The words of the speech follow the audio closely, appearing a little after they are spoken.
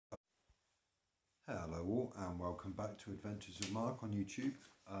Hello all and welcome back to Adventures with Mark on YouTube.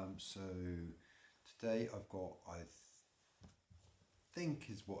 So today I've got, I think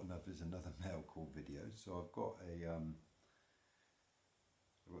is another mail call video. So I've got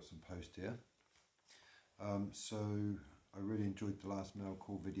some post here. So I really enjoyed the last mail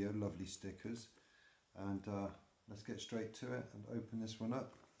call video, lovely stickers, and let's get straight to it and open this one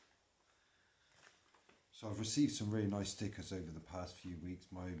up. So I've received some really nice stickers over the past few weeks.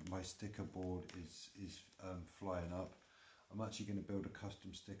 My sticker board is flying up. I'm actually going to build a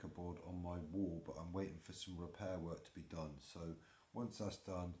custom sticker board on my wall, but I'm waiting for some repair work to be done. So once that's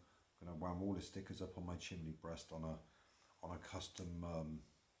done, I'm going to wham all the stickers up on my chimney breast on a custom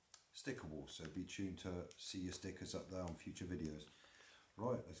sticker wall. So be tuned to see your stickers up there on future videos.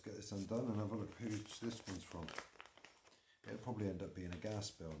 Right, let's get this undone and have a look who this one's from. It'll probably end up being a gas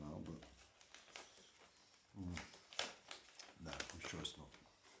bill now, but no, I'm sure it's not.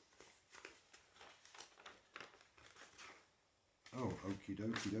 Oh, okie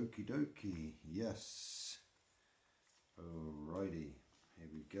dokie. Yes. Alrighty. Here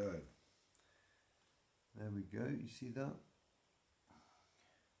we go. There we go. You see that?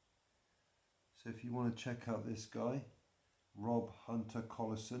 So if you want to check out this guy, Rob Hunter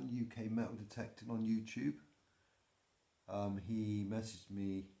Collison, UK Metal Detecting on YouTube. He messaged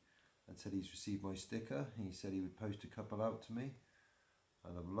me and said he's received my sticker. He said he would post a couple out to me,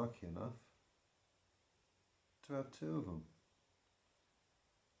 and I'm lucky enough to have two of them.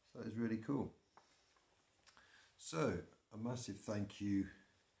 So that is really cool. So a massive thank you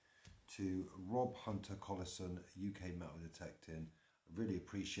to Rob Hunter Collison, UK Metal Detecting. I really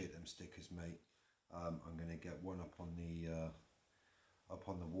appreciate them stickers, mate. I'm going to get one up on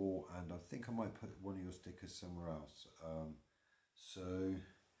the wall, and I think I might put one of your stickers somewhere else. So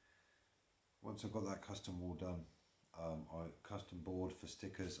once I've got that custom wall done, custom board for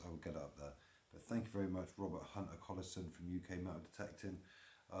stickers, I will get it up there. But thank you very much, Robert Hunter Collison from UK Metal Detecting.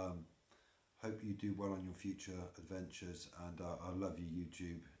 Hope you do well on your future adventures, and I love you,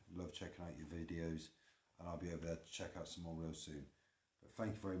 YouTube. Love checking out your videos, and I'll be over there to check out some more real soon. But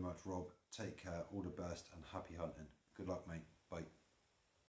thank you very much, Rob. Take care, all the best, and happy hunting. Good luck, mate. Bye.